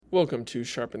Welcome to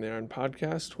Sharpen the Iron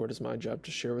podcast, where it is my job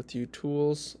to share with you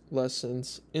tools,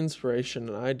 lessons, inspiration,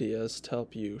 and ideas to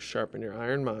help you sharpen your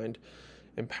iron mind,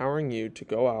 empowering you to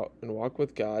go out and walk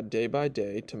with God day by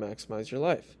day to maximize your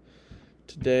life.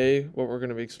 Today, what we're going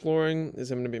to be exploring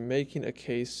is I'm going to be making a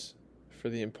case for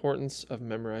the importance of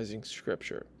memorizing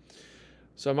Scripture.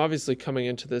 So I'm obviously coming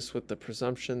into this with the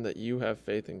presumption that you have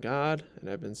faith in God and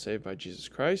have been saved by Jesus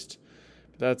Christ.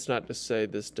 That's not to say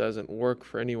this doesn't work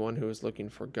for anyone who is looking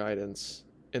for guidance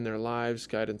in their lives,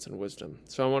 guidance and wisdom.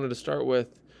 So I wanted to start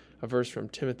with a verse from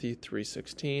Timothy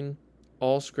 3:16.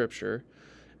 All Scripture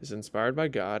is inspired by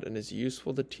God and is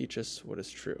useful to teach us what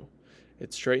is true.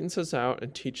 It straightens us out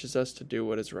and teaches us to do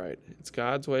what is right. It's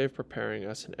God's way of preparing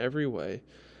us in every way,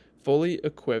 fully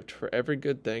equipped for every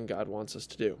good thing God wants us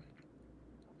to do.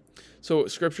 So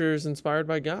Scripture is inspired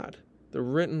by God. The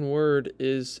written word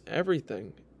is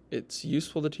everything. It's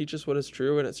useful to teach us what is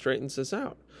true, and it straightens us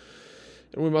out.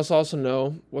 And we must also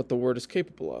know what the Word is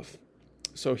capable of.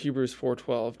 So Hebrews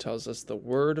 4:12 tells us the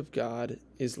Word of God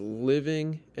is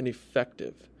living and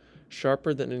effective,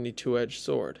 sharper than any two-edged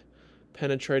sword,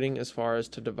 penetrating as far as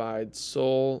to divide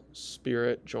soul,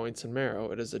 spirit, joints, and marrow.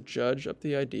 It is a judge of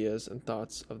the ideas and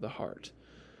thoughts of the heart.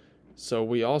 So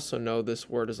we also know this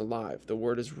Word is alive. The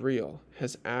Word is real,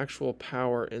 has actual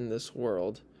power in this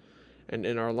world and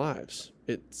in our lives.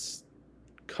 It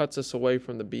cuts us away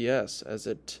from the BS as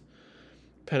it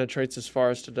penetrates as far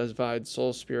as to divide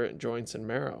soul, spirit, joints, and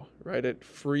marrow, right? It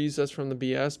frees us from the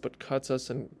BS, but cuts us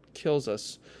and kills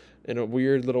us in a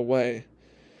weird little way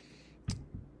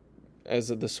as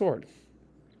the sword.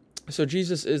 So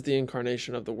Jesus is the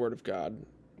incarnation of the Word of God.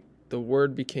 The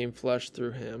Word became flesh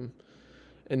through him,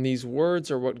 and these words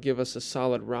are what give us a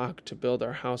solid rock to build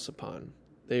our house upon.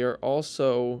 They are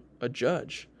also a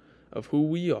judge of who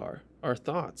we are, our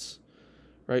thoughts,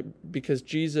 right? Because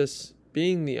Jesus,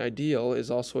 being the ideal, is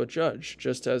also a judge.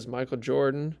 Just as Michael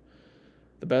Jordan,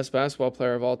 the best basketball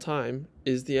player of all time,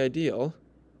 is the ideal,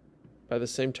 by the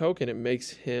same token, it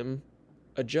makes him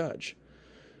a judge.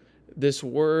 This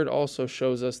word also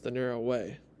shows us the narrow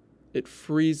way. It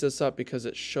frees us up because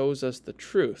it shows us the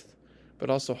truth, but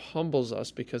also humbles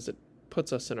us because it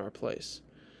puts us in our place.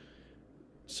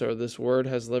 So this word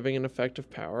has living and effective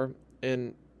power,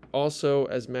 and also,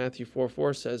 as Matthew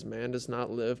 4:4 says, man does not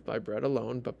live by bread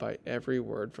alone, but by every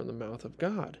word from the mouth of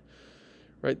God.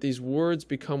 Right? These words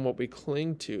become what we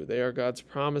cling to. They are God's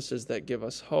promises that give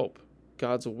us hope,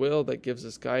 God's will that gives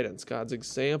us guidance, God's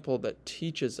example that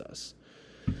teaches us.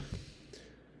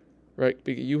 Right?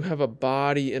 You have a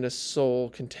body and a soul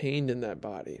contained in that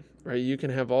body. Right? You can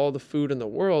have all the food in the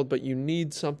world, but you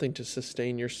need something to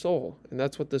sustain your soul. And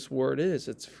that's what this word is.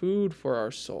 It's food for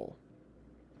our soul.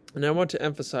 And I want to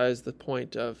emphasize the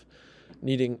point of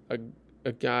needing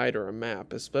a guide or a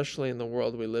map, especially in the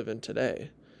world we live in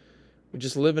today. We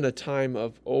just live in a time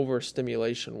of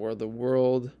overstimulation where the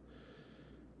world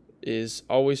is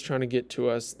always trying to get to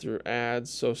us through ads,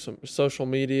 social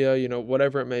media,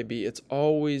 whatever it may be. It's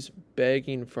always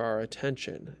begging for our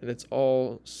attention, and it's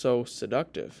all so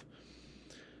seductive.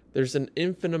 There's an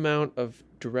infinite amount of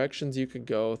directions you could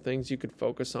go, things you could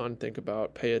focus on, think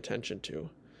about, pay attention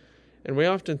to. And we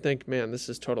often think, man, this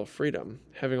is total freedom,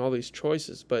 having all these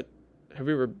choices. But have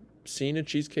you ever seen a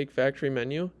Cheesecake Factory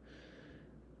menu?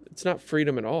 It's not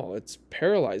freedom at all. It's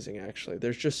paralyzing, actually.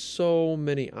 There's just so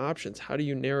many options. How do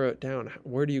you narrow it down?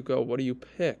 Where do you go? What do you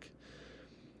pick?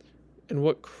 And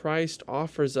what Christ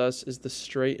offers us is the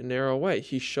straight and narrow way.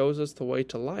 He shows us the way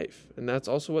to life. And that's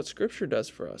also what Scripture does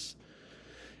for us.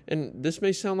 And this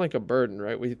may sound like a burden,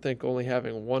 right? We think only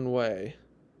having one way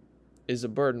is a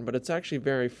burden, but it's actually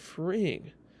very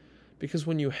freeing, because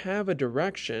when you have a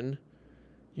direction,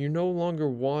 you're no longer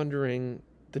wandering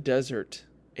the desert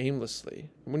aimlessly.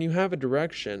 When you have a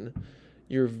direction,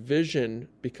 your vision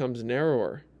becomes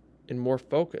narrower and more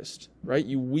focused, right?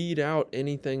 You weed out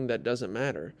anything that doesn't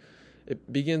matter.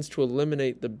 It begins to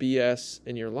eliminate the BS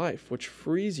in your life, which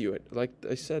frees you. Like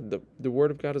I said, the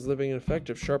Word of God is living and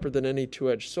effective, sharper than any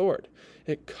two-edged sword.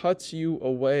 It cuts you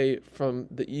away from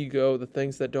the ego, the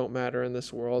things that don't matter in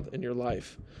this world, in your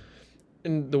life.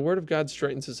 And the Word of God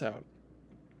straightens us out.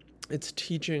 It's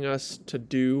teaching us to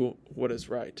do what is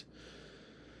right.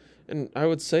 And I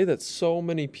would say that so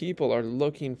many people are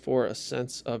looking for a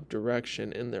sense of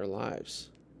direction in their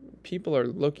lives. People are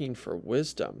looking for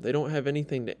wisdom. They don't have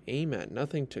anything to aim at,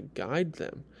 nothing to guide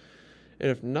them.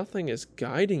 And if nothing is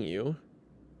guiding you,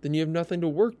 then you have nothing to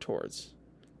work towards.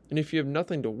 And if you have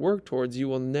nothing to work towards, you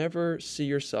will never see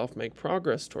yourself make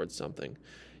progress towards something.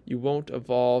 You won't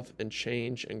evolve and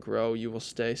change and grow. You will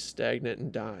stay stagnant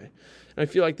and die. And I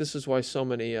feel like this is why so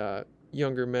many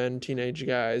younger men, teenage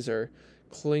guys, are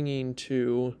clinging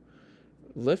to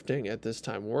lifting at this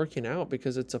time, working out,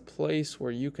 because it's a place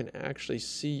where you can actually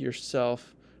see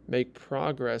yourself make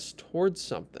progress towards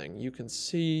something. You can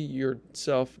see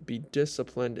yourself be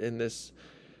disciplined in this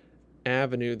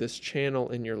avenue, this channel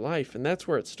in your life. And that's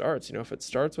where it starts. If it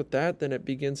starts with that, then it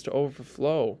begins to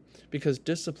overflow, because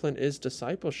discipline is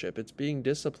discipleship. It's being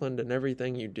disciplined in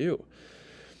everything you do.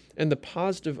 And the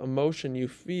positive emotion you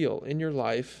feel in your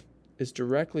life is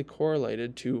directly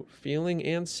correlated to feeling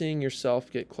and seeing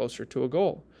yourself get closer to a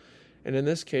goal. And in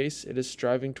this case, it is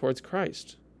striving towards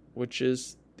Christ, which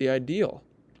is the ideal,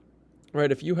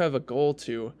 right? If you have a goal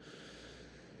to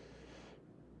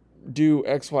do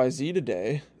XYZ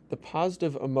today, the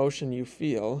positive emotion you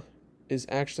feel is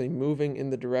actually moving in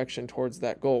the direction towards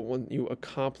that goal when you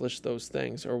accomplish those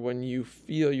things, or when you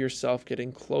feel yourself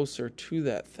getting closer to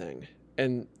that thing.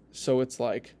 And so it's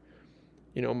like,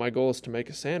 my goal is to make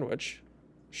a sandwich.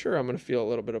 Sure, I'm going to feel a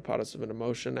little bit of positive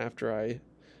emotion after I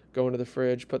go into the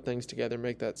fridge, put things together,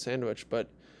 make that sandwich, but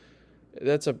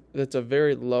that's a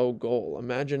very low goal.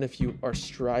 Imagine if you are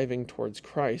striving towards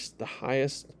Christ, the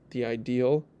highest, the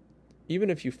ideal. Even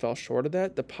if you fell short of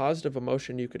that, the positive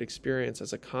emotion you could experience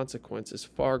as a consequence is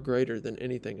far greater than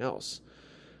anything else.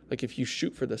 Like if you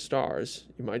shoot for the stars,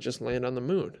 you might just land on the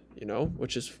moon,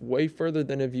 which is way further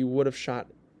than if you would have shot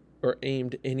or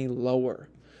aimed any lower.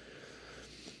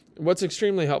 What's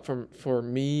extremely helpful for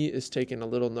me is taking a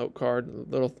little note card,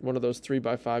 one of those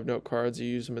 3x5 note cards, you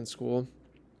use them in school,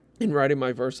 and writing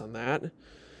my verse on that.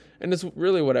 And it's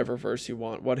really whatever verse you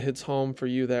want, what hits home for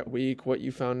you that week, what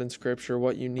you found in Scripture,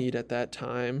 what you need at that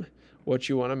time, what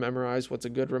you want to memorize, what's a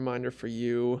good reminder for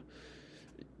you.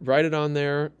 Write it on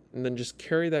there, and then just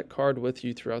carry that card with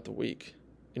you throughout the week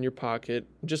in your pocket.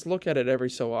 Just look at it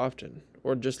every so often,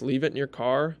 or just leave it in your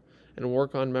car and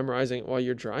work on memorizing it while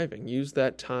you're driving. Use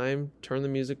that time, turn the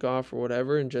music off or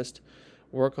whatever, and just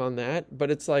work on that.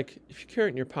 But it's like, if you carry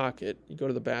it in your pocket, you go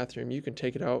to the bathroom, you can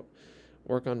take it out,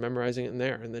 work on memorizing it in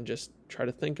there, and then just try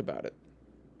to think about it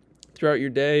throughout your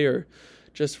day or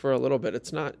just for a little bit.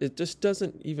 It just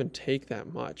doesn't even take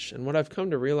that much. And what I've come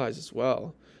to realize as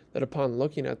well, that upon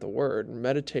looking at the word and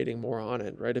meditating more on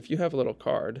it, right? If you have a little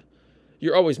card,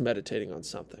 you're always meditating on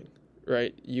something,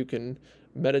 right? You can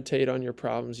meditate on your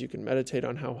problems. You can meditate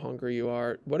on how hungry you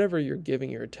are. Whatever you're giving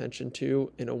your attention to,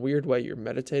 in a weird way, you're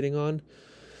meditating on.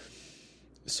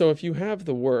 So if you have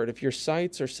the word, if your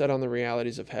sights are set on the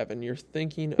realities of heaven, you're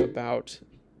thinking about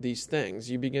these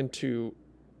things, you begin to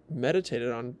meditate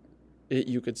on it,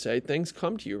 you could say, things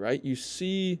come to you, right? You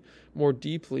see more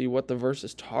deeply what the verse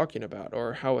is talking about,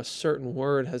 or how a certain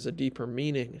word has a deeper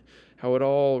meaning, how it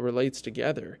all relates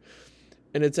together.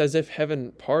 And it's as if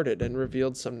heaven parted and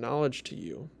revealed some knowledge to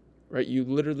you, right? You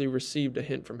literally received a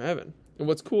hint from heaven. And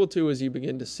what's cool too is you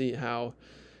begin to see how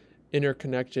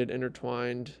interconnected,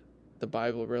 intertwined the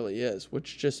Bible really is,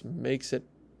 which just makes it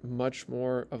much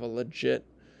more of a legit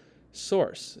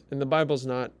source. And the Bible's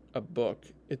not a book,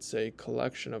 it's a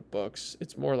collection of books.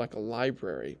 It's more like a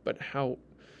library, but how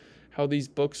these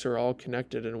books are all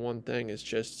connected in one thing is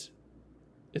just,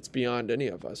 it's beyond any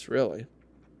of us, really.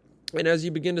 And as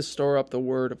you begin to store up the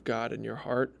word of God in your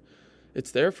heart,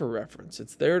 it's there for reference.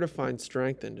 It's there to find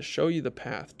strength in, to show you the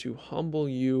path, to humble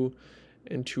you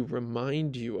and to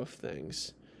remind you of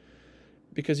things.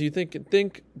 Because you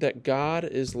think that God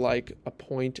is like a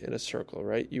point in a circle,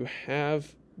 right? You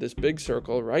have this big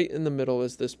circle, right in the middle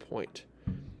is this point.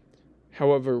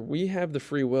 However, we have the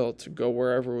free will to go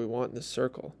wherever we want in this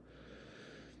circle.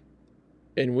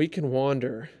 And we can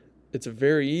wander. It's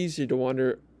very easy to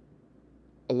wander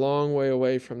a long way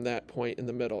away from that point in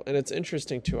the middle. And it's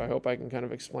interesting too, I hope I can kind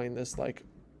of explain this, like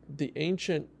the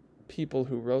ancient people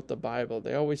who wrote the Bible,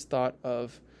 they always thought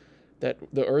of that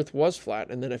the earth was flat,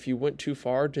 and then if you went too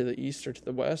far to the east or to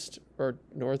the west or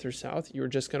north or south, you were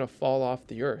just going to fall off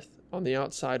the earth. On the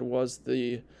outside was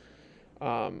the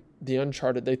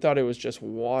uncharted. They thought it was just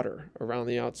water around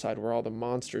the outside where all the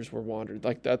monsters were wandered.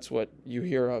 Like that's what you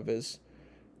hear of is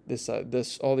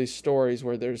this all these stories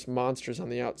where there's monsters on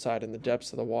the outside in the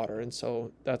depths of the water. And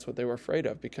so that's what they were afraid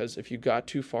of, because if you got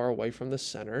too far away from the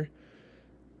center,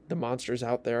 the monsters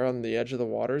out there on the edge of the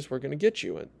waters were going to get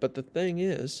you. But the thing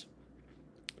is,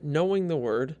 knowing the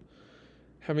word,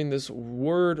 having this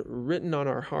word written on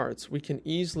our hearts, we can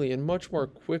easily and much more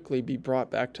quickly be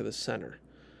brought back to the center.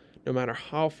 No matter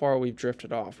how far we've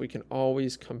drifted off, we can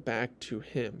always come back to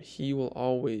him. He's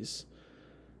always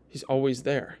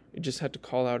there. You just have to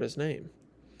call out his name.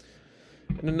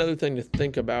 And another thing to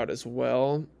think about as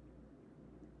well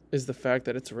is the fact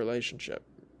that it's a relationship.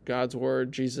 God's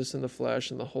word, Jesus in the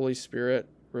flesh, and the Holy Spirit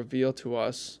reveal to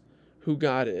us who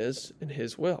God is and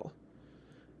his will.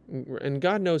 And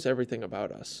God knows everything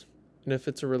about us. And if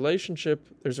it's a relationship,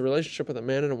 there's a relationship with a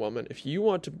man and a woman. If you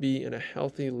want to be in a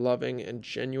healthy, loving, and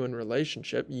genuine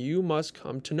relationship, you must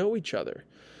come to know each other.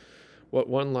 What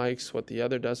one likes, what the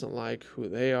other doesn't like, who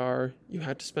they are. You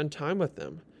have to spend time with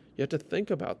them. You have to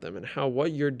think about them and how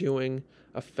what you're doing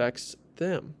affects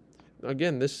them.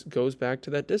 Again, this goes back to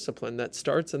that discipline that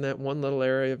starts in that one little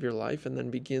area of your life and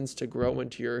then begins to grow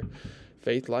into your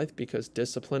faith life, because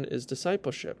discipline is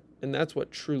discipleship. And that's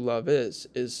what true love is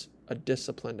a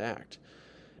disciplined act.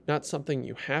 Not something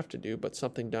you have to do, but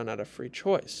something done out of free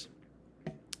choice.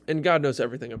 And God knows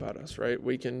everything about us, right?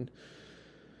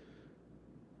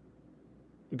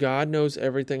 God knows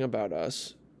everything about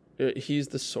us. He's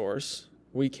the source.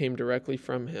 We came directly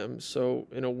from him. So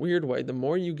in a weird way, the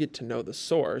more you get to know the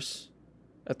source,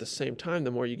 at the same time,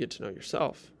 the more you get to know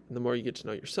yourself. And the more you get to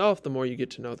know yourself, the more you get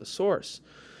to know the source.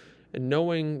 And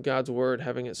knowing God's word,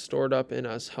 having it stored up in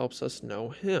us, helps us know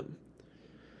him.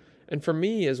 And for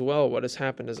me as well, what has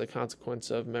happened as a consequence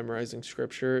of memorizing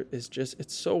scripture is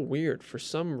it's so weird. For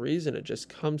some reason, it just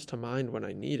comes to mind when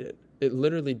I need it. It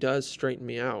literally does straighten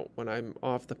me out when I'm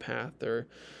off the path, or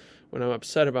when I'm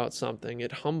upset about something.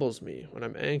 It humbles me. When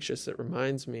I'm anxious, it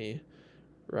reminds me,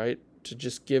 right, to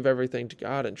just give everything to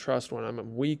God and trust. When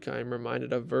I'm weak, I'm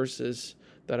reminded of verses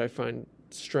that I find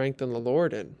strength in the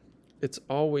Lord in. It's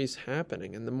always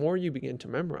happening. And the more you begin to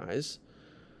memorize,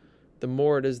 the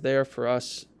more it is there for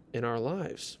us in our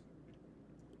lives.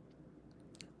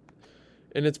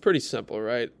 And it's pretty simple,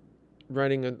 right?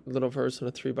 Writing a little verse on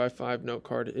a 3x5 note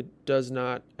card, it does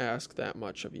not ask that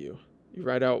much of you. You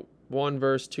write out 1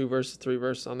 verse, 2 verses, 3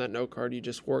 verses on that note card. You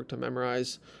just work to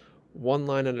memorize 1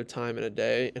 line at a time in a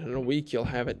day, and in a week you'll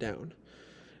have it down.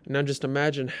 And now just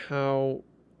imagine how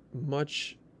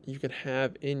much you could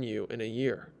have in you in a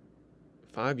year,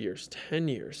 5 years, 10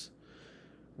 years,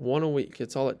 1 a week.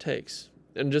 It's all it takes.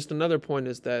 And just another point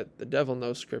is that the devil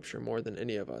knows scripture more than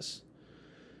any of us,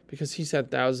 because he's had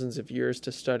thousands of years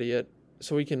to study it,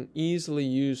 so he can easily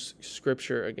use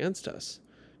scripture against us.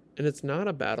 And it's not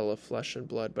a battle of flesh and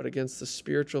blood, but against the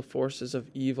spiritual forces of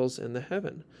evils in the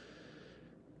heaven.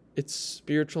 It's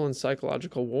spiritual and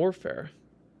psychological warfare.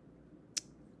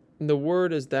 And the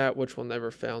word is that which will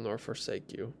never fail nor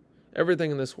forsake you.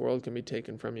 Everything in this world can be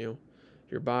taken from you.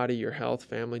 Your body, your health,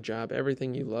 family, job,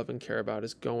 everything you love and care about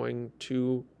is going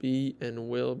to be and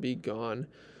will be gone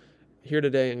here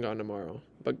today and gone tomorrow.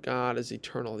 But God is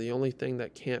eternal, the only thing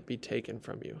that can't be taken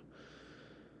from you.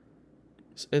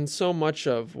 And so much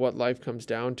of what life comes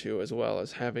down to, as well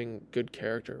as having good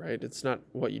character, right? It's not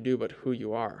what you do, but who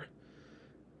you are.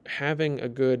 Having a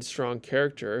good, strong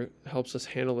character helps us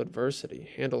handle adversity,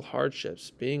 handle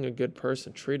hardships, being a good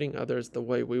person, treating others the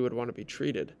way we would want to be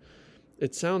treated.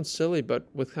 It sounds silly, but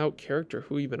without character,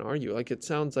 who even are you? Like, it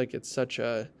sounds like it's such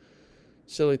a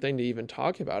silly thing to even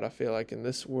talk about, I feel like, in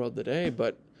this world today.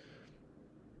 But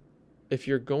if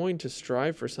you're going to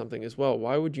strive for something as well,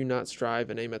 why would you not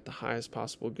strive and aim at the highest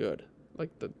possible good?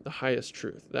 Like the highest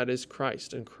truth. That is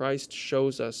Christ. And Christ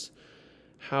shows us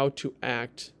how to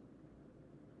act,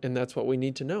 and that's what we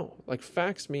need to know. Like,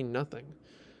 facts mean nothing.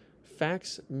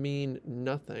 Facts mean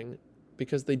nothing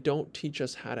because they don't teach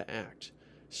us how to act.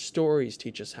 Stories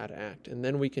teach us how to act, and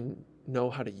then we can know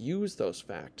how to use those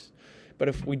facts. But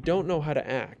if we don't know how to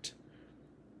act,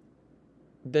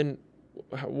 then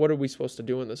what are we supposed to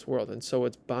do in this world? And so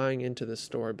it's buying into this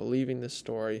story, believing this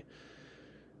story,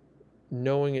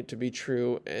 knowing it to be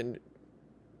true, and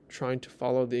trying to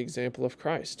follow the example of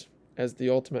Christ as the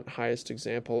ultimate highest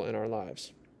example in our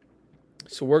lives.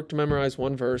 So work to memorize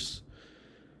 1 verse,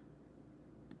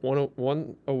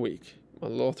 one a week. A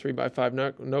little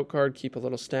 3x5 note card, keep a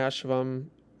little stash of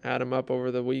them, add them up over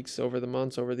the weeks, over the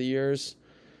months, over the years.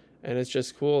 And it's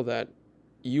just cool that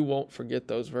you won't forget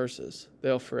those verses.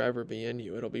 They'll forever be in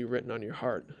you. It'll be written on your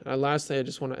heart. And lastly, I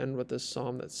just want to end with this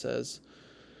psalm that says,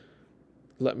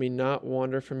 "Let me not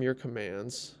wander from your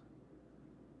commands.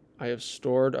 I have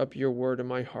stored up your word in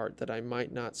my heart that I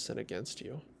might not sin against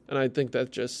you." And I think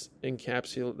that just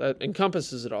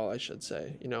encompasses it all, I should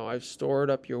say. I've stored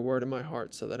up your word in my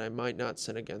heart so that I might not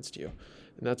sin against you.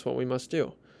 And that's what we must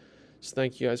do. So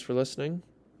thank you guys for listening.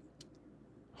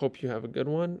 Hope you have a good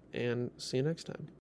one, and see you next time.